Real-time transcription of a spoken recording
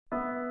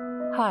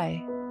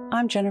Hi,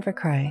 I'm Jennifer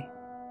Cray.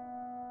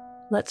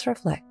 Let's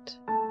reflect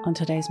on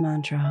today's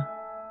mantra.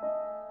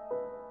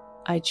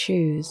 I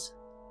choose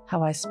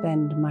how I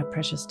spend my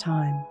precious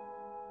time.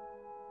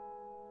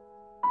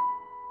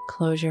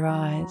 Close your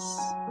eyes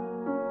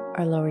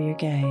or lower your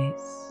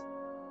gaze.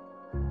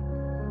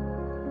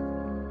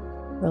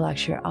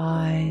 Relax your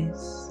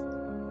eyes.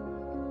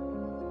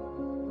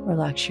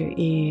 Relax your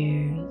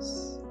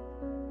ears.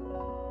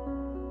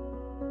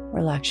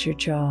 Relax your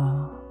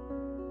jaw.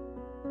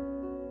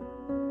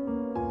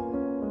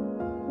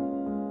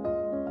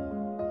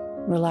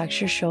 Relax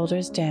your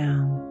shoulders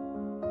down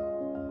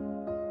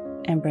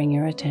and bring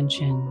your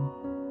attention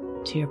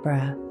to your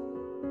breath.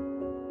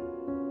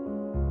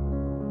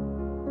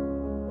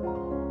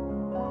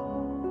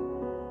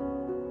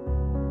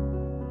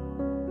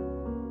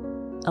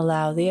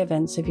 Allow the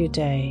events of your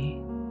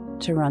day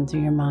to run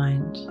through your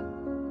mind.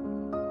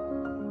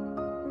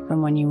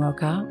 From when you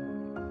woke up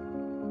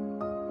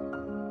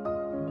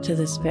to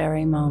this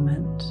very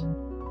moment,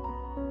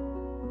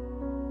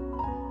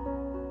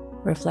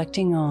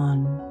 reflecting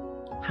on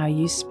how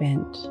you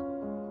spent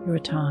your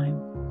time.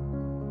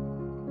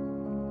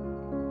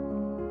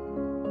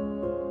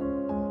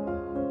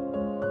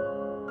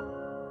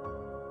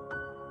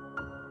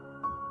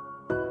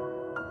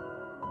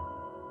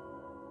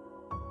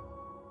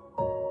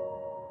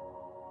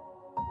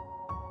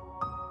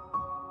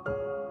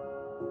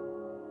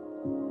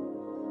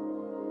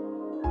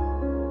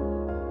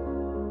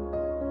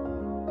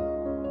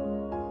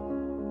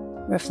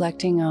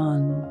 Reflecting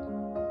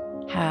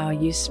on how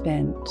you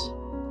spent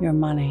your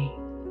money.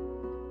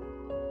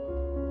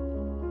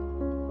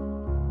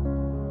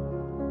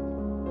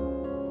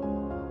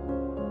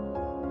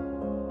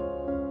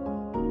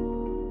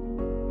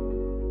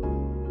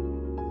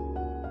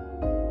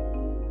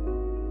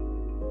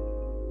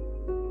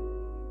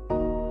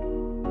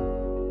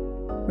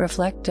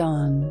 Reflect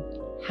on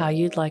how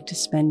you'd like to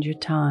spend your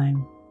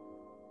time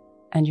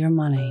and your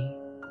money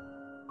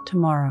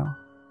tomorrow.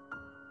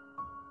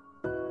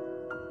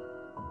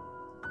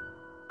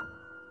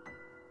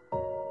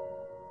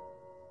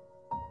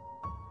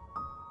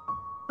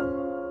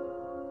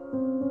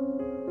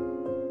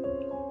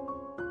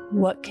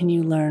 What can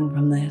you learn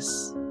from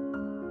this?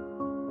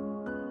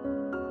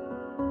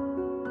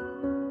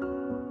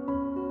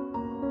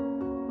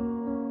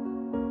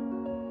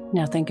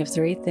 Now think of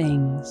 3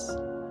 things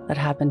that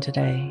happened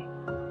today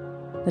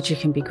that you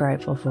can be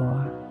grateful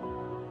for.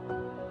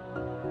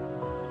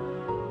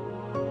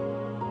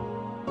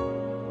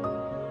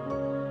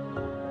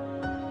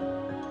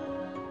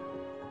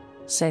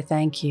 Say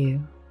thank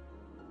you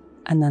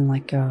and then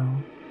let go.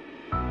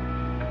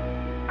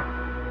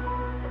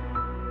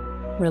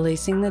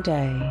 Releasing the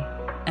day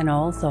and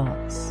all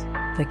thoughts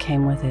that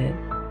came with it.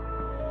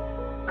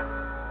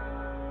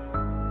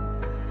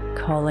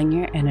 Calling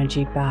your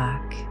energy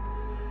back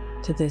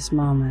to this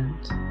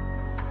moment.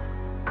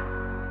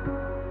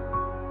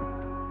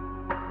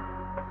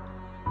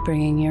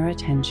 Bringing your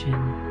attention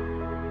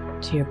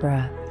to your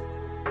breath.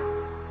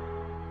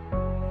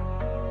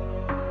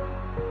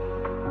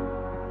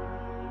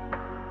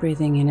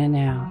 Breathing in and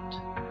out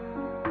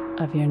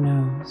of your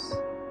nose.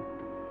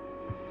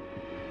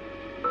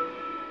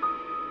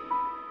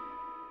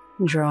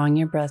 Drawing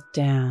your breath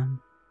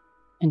down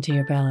into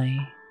your belly,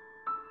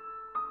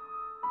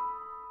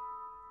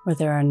 where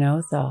there are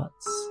no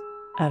thoughts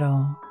at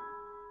all.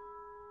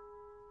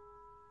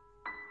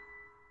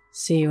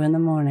 See you in the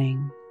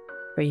morning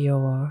for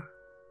your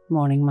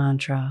morning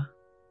mantra.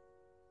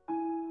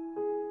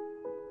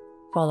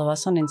 Follow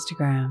us on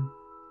Instagram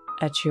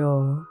at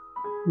Your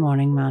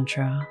Morning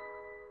Mantra.